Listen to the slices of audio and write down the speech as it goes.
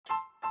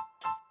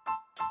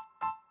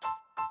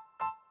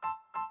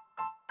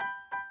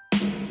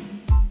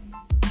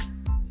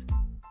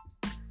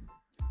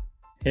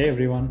Hey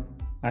everyone,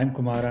 I'm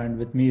Kumara and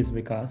with me is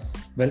Vikas.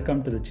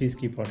 Welcome to the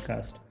Cheesky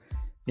Podcast.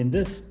 In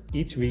this,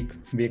 each week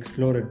we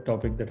explore a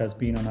topic that has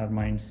been on our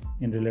minds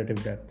in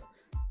relative depth.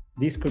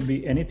 These could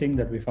be anything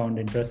that we found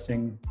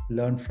interesting,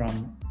 learned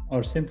from,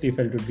 or simply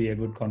felt would be a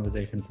good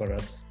conversation for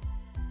us.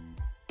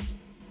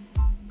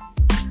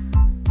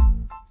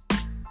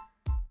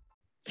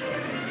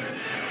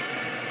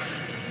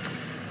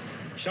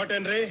 Short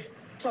ಏನ್ರಿ?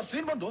 Sir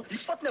scene ಬಂದು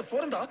 20ನೇ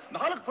ಫ್ಲೋರಿಂದ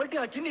 4 ಪಲ್ಟಿ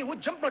ಹಾಕಿ ನೀವು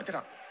jump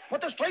ಮಾಡ್ತೀರಾ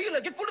ಮತ್ತೆ style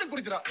ಆಗಿ cool drink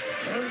ಕುಡಿತೀರಾ.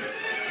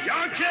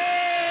 ಯಾಕೆ?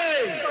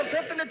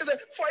 Safety net ಇದೆ,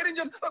 fire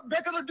engine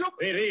ಬೇಕಾದ್ರೆ ಟ್ಯೂಬ್.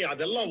 ಬೇರೆ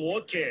ಅದೆಲ್ಲ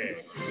ಓಕೆ,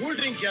 ಕೂಲ್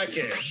ಡ್ರಿಂಕ್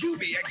ಯಾಕೆ?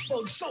 UB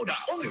soda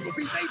only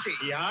 ₹80.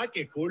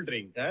 ಯಾಕೆ cool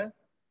drink?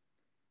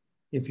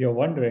 If you're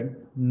wondering,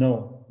 no,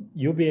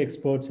 UB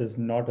Exports is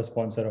not a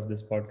sponsor of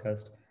this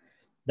podcast.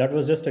 That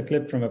was just a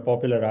clip from a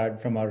popular ad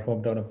from our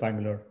hometown of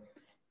Bangalore.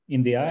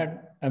 In the ad,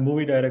 a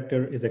movie director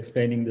is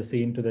explaining the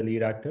scene to the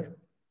lead actor.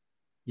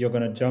 You're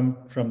going to jump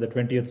from the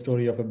 20th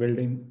story of a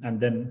building and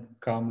then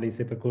calmly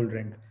sip a cool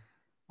drink.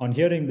 On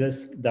hearing this,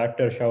 the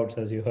actor shouts,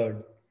 as you heard,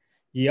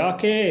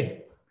 Yake,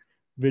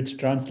 which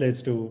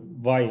translates to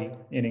why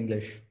in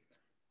English.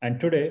 And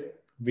today,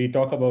 we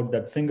talk about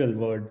that single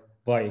word,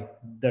 why,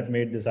 that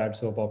made this ad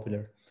so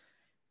popular.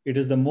 It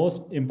is the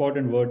most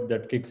important word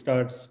that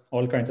kickstarts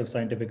all kinds of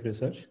scientific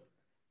research.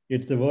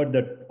 It's the word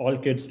that all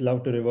kids love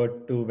to revert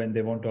to when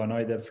they want to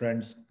annoy their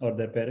friends or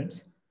their parents.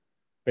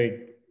 Wait,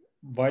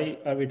 why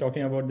are we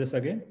talking about this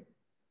again?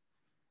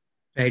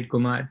 Right,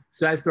 Kumar.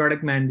 So, as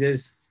product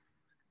managers,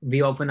 we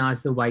often ask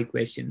the why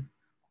question.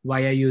 Why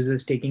are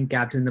users taking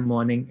cabs in the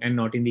morning and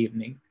not in the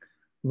evening?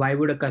 Why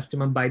would a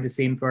customer buy the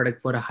same product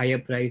for a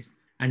higher price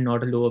and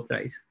not a lower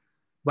price?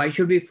 Why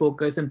should we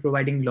focus on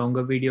providing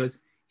longer videos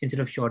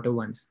instead of shorter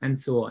ones? And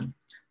so on.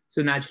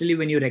 So, naturally,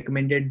 when you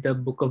recommended the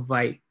book of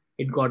why,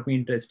 it got me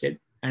interested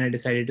and I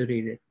decided to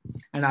read it.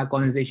 And our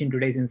conversation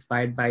today is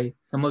inspired by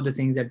some of the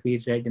things that we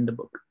read in the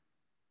book.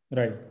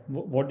 Right.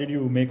 What did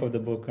you make of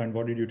the book and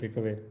what did you take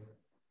away?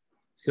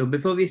 So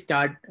before we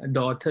start,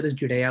 the author is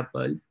Judea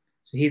Pearl.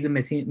 So he's a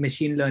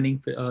machine learning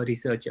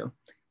researcher.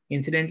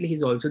 Incidentally,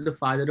 he's also the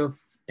father of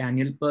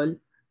Daniel Pearl,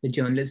 the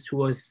journalist who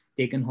was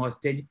taken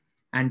hostage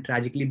and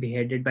tragically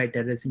beheaded by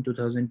terrorists in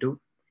 2002.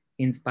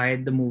 He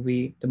inspired the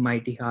movie The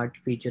Mighty Heart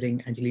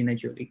featuring Angelina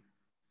Jolie.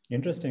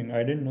 Interesting.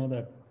 I didn't know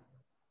that.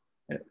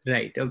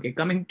 Right. Okay.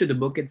 Coming to the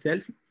book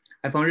itself,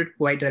 I found it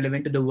quite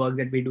relevant to the work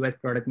that we do as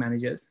product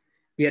managers.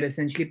 We are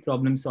essentially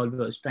problem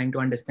solvers, trying to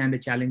understand the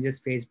challenges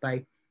faced by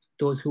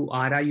those who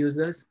are our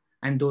users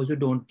and those who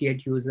don't yet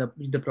use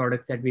the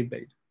products that we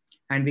build.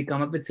 And we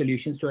come up with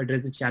solutions to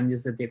address the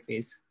challenges that they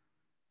face.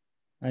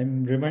 I'm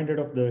reminded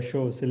of the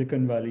show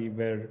Silicon Valley,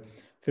 where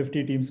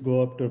 50 teams go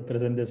up to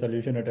present their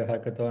solution at a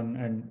hackathon,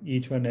 and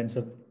each one ends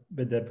up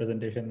with their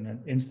presentation and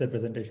ends their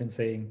presentation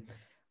saying,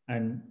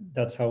 and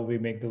that's how we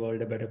make the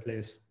world a better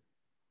place.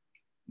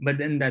 But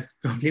then that's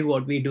probably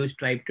what we do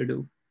strive to do.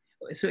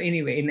 So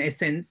anyway, in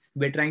essence,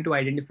 we're trying to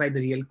identify the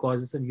real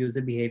causes of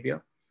user behavior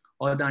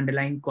or the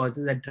underlying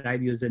causes that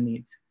drive user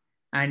needs.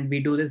 And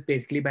we do this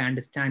basically by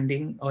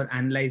understanding or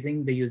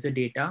analyzing the user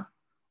data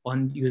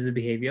on user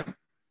behavior.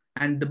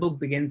 And the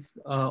book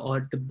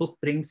the book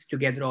brings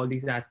together all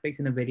these aspects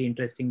in a very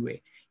interesting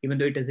way, even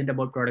though it isn't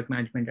about product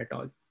management at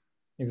all.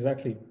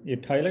 Exactly.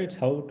 It highlights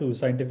how to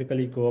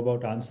scientifically go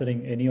about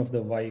answering any of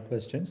the why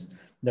questions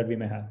that we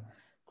may have.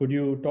 Could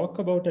you talk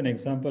about an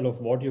example of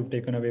what you've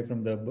taken away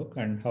from the book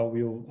and how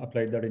you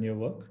applied that in your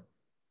work?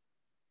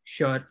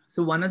 Sure.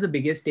 So one of the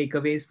biggest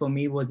takeaways for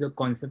me was the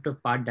concept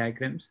of path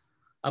diagrams.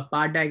 A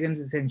path diagram is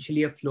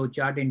essentially a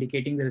flowchart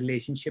indicating the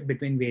relationship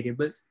between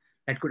variables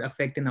that could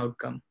affect an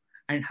outcome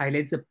and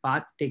highlights the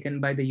path taken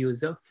by the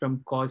user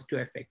from cause to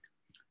effect.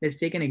 Let's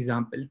take an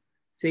example.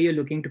 Say you're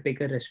looking to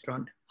pick a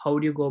restaurant. How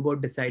do you go about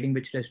deciding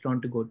which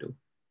restaurant to go to?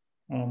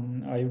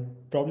 I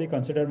probably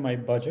consider my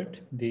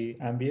budget, the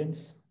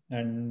ambience,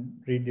 and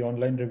read the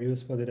online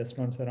reviews for the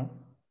restaurants around.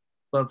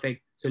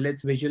 Perfect. So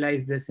let's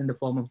visualize this in the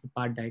form of a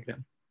path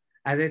diagram.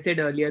 As I said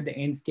earlier, the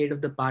end state of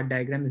the path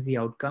diagram is the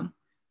outcome,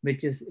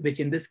 which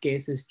in this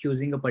case is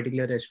choosing a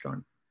particular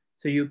restaurant.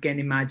 So you can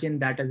imagine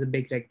that as a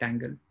big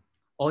rectangle.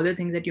 All the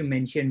things that you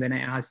mentioned when I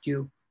asked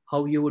you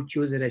how you would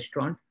choose a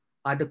restaurant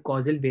are the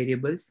causal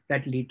variables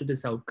that lead to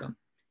this outcome.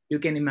 You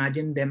can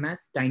imagine them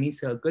as tiny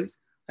circles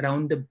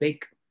around the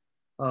big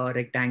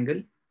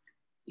rectangle.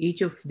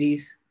 Each of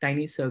these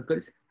tiny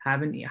circles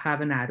have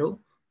an arrow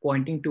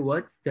pointing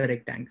towards the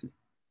rectangle.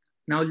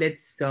 Now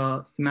let's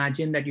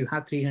imagine that you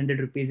have 300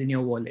 rupees in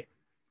your wallet.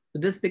 So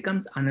this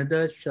becomes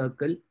another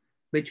circle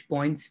which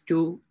points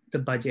to the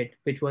budget,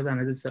 which was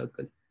another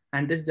circle.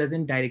 And this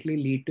doesn't directly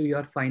lead to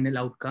your final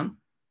outcome.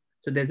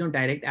 So there's no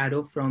direct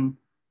arrow from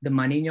the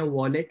money in your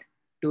wallet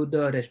to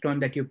the restaurant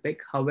that you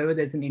pick. However,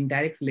 there's an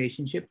indirect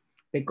relationship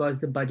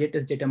because the budget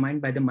is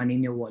determined by the money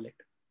in your wallet.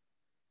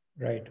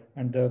 Right.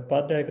 And the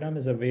path diagram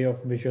is a way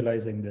of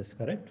visualizing this,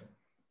 correct?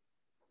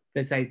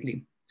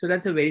 Precisely. So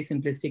that's a very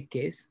simplistic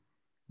case.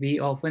 We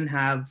often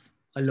have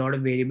a lot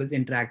of variables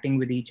interacting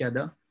with each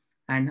other,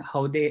 and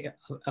how they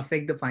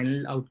affect the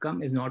final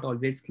outcome is not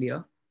always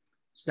clear.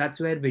 So that's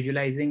where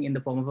visualizing in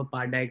the form of a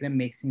part diagram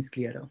makes things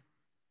clearer.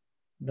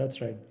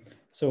 That's right.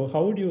 So,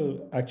 how would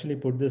you actually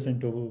put this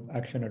into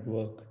action at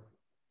work?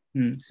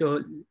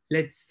 So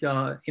let's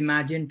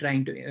imagine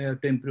trying to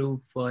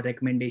improve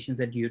recommendations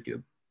at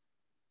YouTube.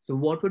 So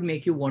what would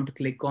make you want to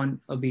click on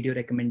a video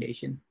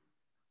recommendation?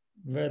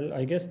 Well,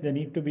 I guess they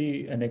need to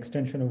be an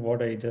extension of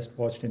what I just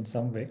watched in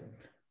some way.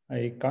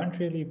 I can't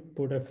really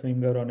put a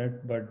finger on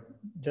it, but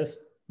just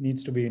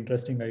needs to be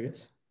interesting, I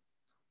guess.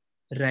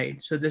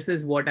 Right. So this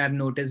is what I've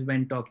noticed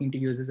when talking to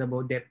users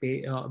about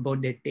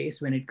about their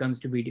taste when it comes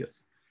to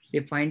videos. They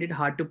find it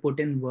hard to put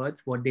in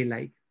words what they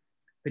like,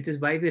 which is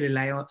why we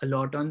rely a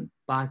lot on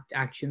past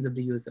actions of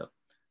the user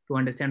to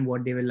understand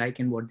what they will like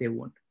and what they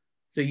won't.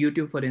 So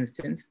YouTube, for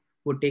instance,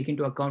 would take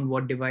into account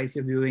what device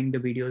you're viewing the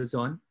videos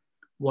on,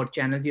 what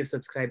channels you've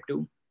subscribed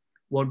to,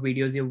 what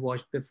videos you've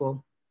watched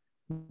before,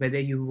 whether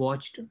you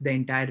watched the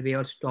entire way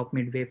or stopped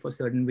midway for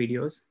certain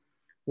videos,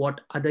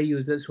 what other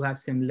users who have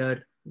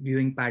similar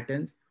viewing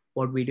patterns,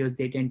 what videos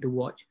they tend to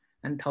watch,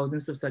 and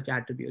thousands of such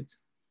attributes.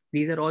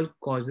 These are all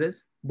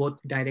causes, both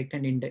direct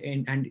and,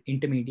 and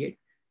intermediate,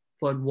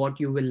 for what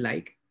you will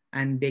like,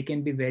 and they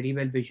can be very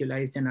well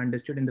visualized and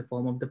understood in the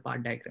form of the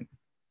part diagram.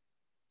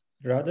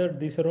 Rather,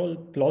 these are all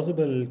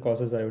plausible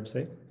causes, I would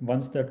say,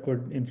 ones that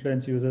could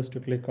influence users to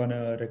click on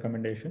a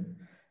recommendation,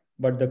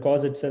 but the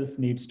cause itself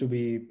needs to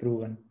be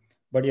proven.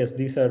 But yes,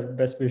 these are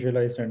best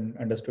visualized and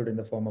understood in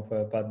the form of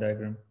a path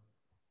diagram.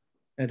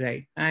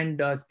 Right.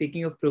 And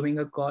speaking of proving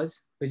a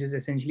cause, which is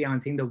essentially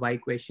answering the why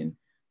question,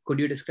 could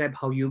you describe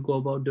how you go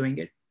about doing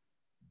it?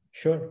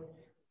 Sure.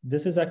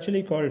 This is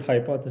actually called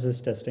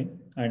hypothesis testing,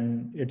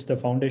 and it's the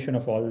foundation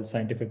of all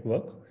scientific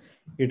work.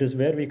 It is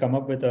where we come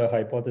up with a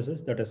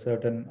hypothesis that a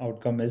certain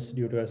outcome is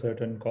due to a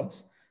certain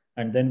cause,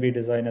 and then we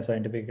design a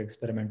scientific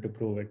experiment to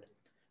prove it,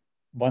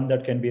 one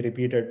that can be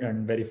repeated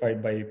and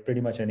verified by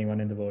pretty much anyone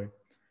in the world.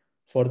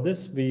 For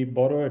this, we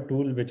borrow a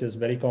tool which is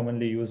very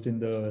commonly used in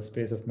the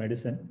space of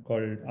medicine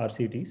called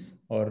RCTs,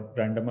 or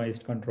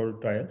randomized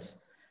controlled trials,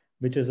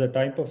 which is a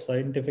type of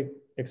scientific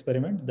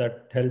experiment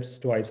that helps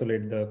to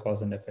isolate the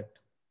cause and effect.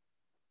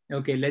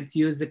 Okay, let's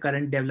use the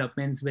current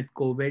developments with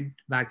COVID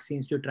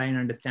vaccines to try and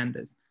understand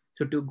this.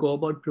 So, to go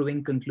about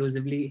proving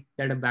conclusively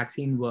that a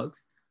vaccine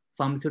works,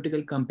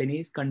 pharmaceutical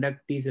companies conduct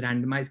these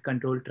randomized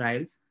controlled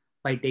trials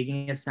by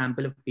taking a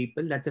sample of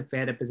people that's a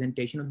fair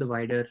representation of the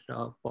wider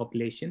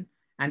population,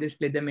 and they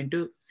split them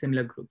into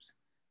similar groups.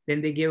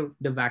 Then they give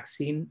the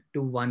vaccine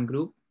to one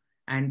group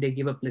and they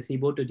give a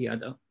placebo to the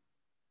other.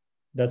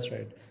 That's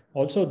right.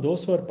 Also,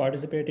 those who are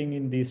participating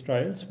in these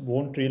trials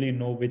won't really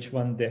know which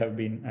one they have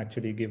been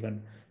actually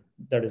given.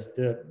 That is,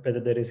 whether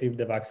they received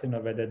the vaccine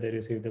or whether they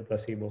received the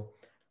placebo.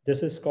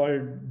 This is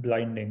called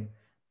blinding,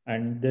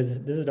 and this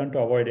is done to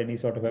avoid any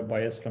sort of a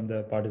bias from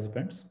the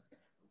participants.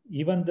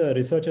 Even the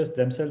researchers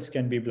themselves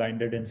can be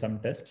blinded in some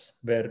tests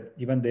where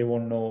even they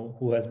won't know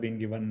who has been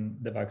given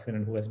the vaccine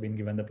and who has been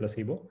given the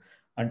placebo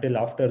until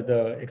after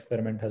the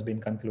experiment has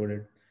been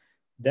concluded.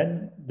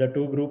 Then the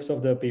two groups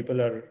of the people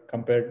are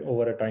compared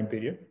over a time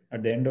period,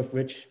 at the end of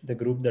which the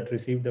group that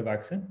received the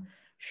vaccine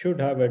should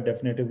have a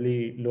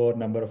definitively lower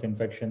number of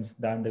infections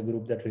than the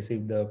group that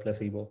received the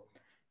placebo.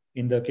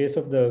 In the case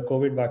of the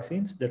COVID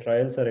vaccines, the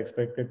trials are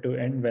expected to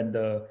end when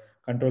the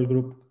control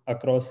group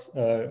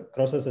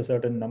crosses a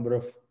certain number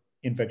of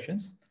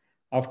infections,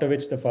 after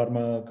which the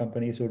pharma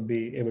companies would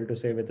be able to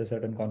say with a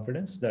certain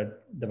confidence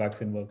that the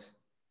vaccine works.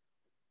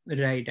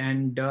 Right,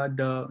 and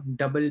the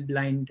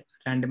double-blind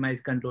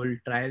randomized controlled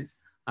trials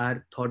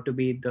are thought to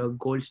be the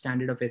gold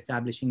standard of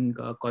establishing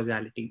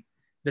causality.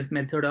 This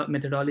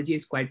methodology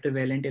is quite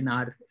prevalent in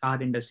our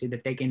industry, the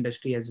tech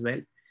industry as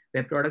well,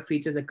 where product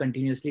features are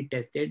continuously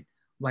tested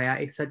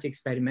via such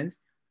experiments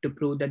to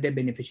prove that they're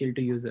beneficial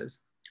to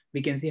users.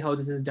 We can see how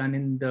this is done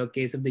in the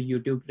case of the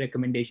YouTube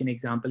recommendation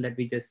example that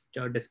we just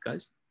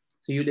discussed.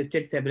 So you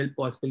listed several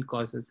possible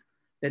causes.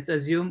 Let's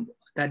assume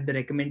that the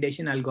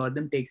recommendation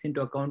algorithm takes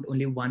into account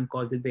only one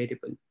causal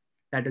variable,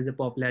 that is the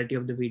popularity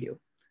of the video.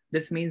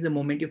 This means the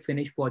moment you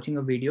finish watching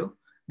a video,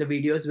 the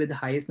videos with the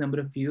highest number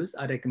of views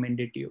are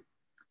recommended to you.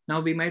 Now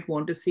we might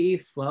want to see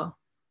if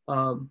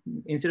uh,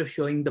 instead of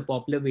showing the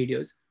popular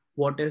videos,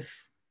 what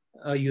if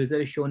a user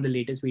is shown the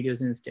latest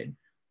videos instead?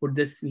 Would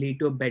this lead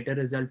to a better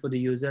result for the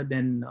user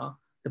than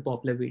the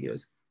popular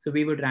videos? So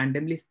we would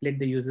randomly split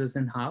the users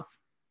in half.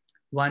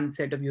 One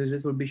set of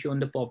users would be shown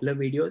the popular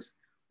videos,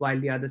 while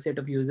the other set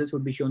of users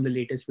would be shown the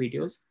latest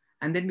videos.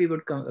 And then we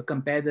would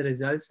compare the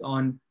results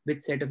on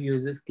which set of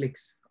users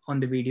clicks on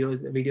the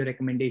video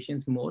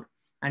recommendations more,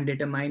 and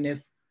determine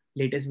if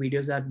latest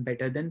videos are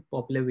better than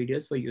popular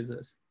videos for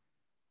users.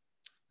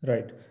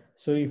 Right.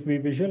 So if we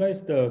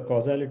visualize the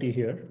causality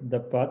here, the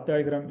path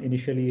diagram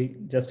initially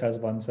just has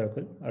one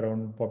circle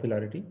around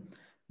popularity,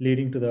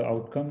 leading to the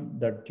outcome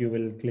that you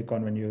will click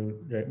on when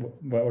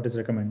what is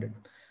recommended.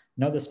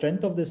 Now, the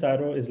strength of this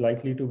arrow is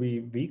likely to be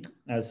weak,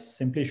 as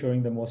simply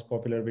showing the most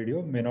popular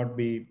video may not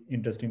be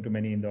interesting to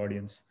many in the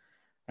audience.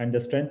 And the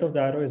strength of the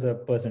arrow is a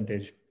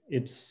percentage.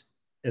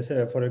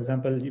 For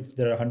example, if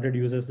there are 100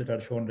 users that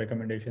are shown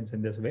recommendations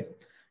in this way,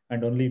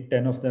 and only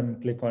 10 of them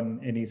click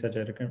on any such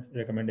a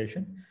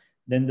recommendation,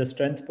 then the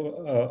strength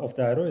of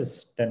the arrow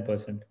is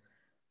 10%.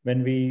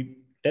 When we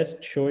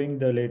test showing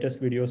the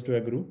latest videos to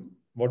a group,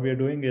 what we are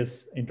doing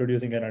is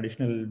introducing an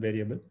additional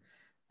variable,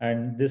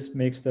 and this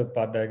makes the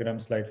path diagram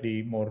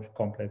slightly more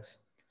complex.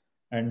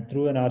 And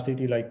through an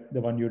RCT like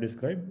the one you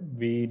described,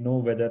 we know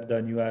whether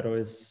the new arrow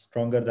is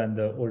stronger than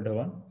the older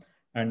one,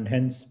 and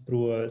hence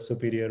prove a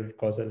superior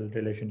causal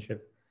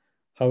relationship.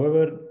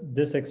 However,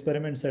 this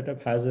experiment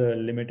setup has a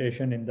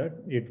limitation in that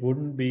it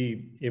wouldn't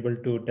be able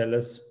to tell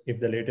us if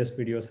the latest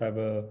videos have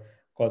a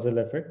causal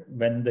effect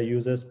when the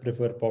users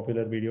prefer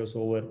popular videos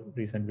over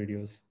recent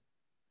videos.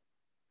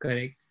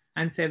 Correct.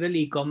 And several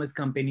e-commerce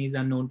companies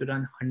are known to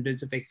run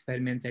hundreds of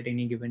experiments at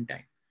any given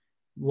time.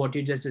 What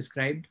you just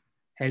described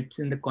helps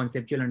in the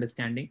conceptual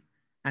understanding,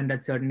 and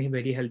that's certainly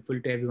very helpful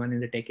to everyone in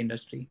the tech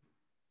industry.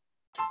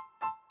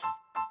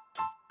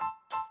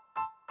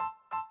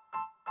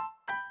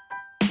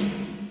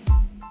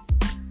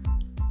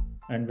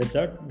 And with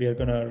that, we are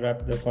going to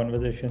wrap the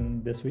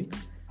conversation this week.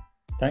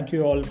 Thank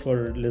you all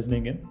for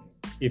listening in.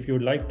 If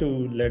you'd like to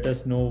let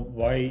us know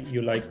why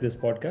you like this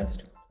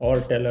podcast or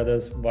tell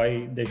others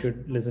why they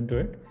should listen to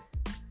it,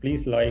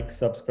 please like,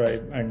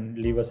 subscribe, and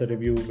leave us a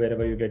review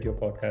wherever you get your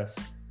podcasts.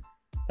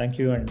 Thank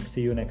you and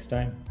see you next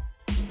time.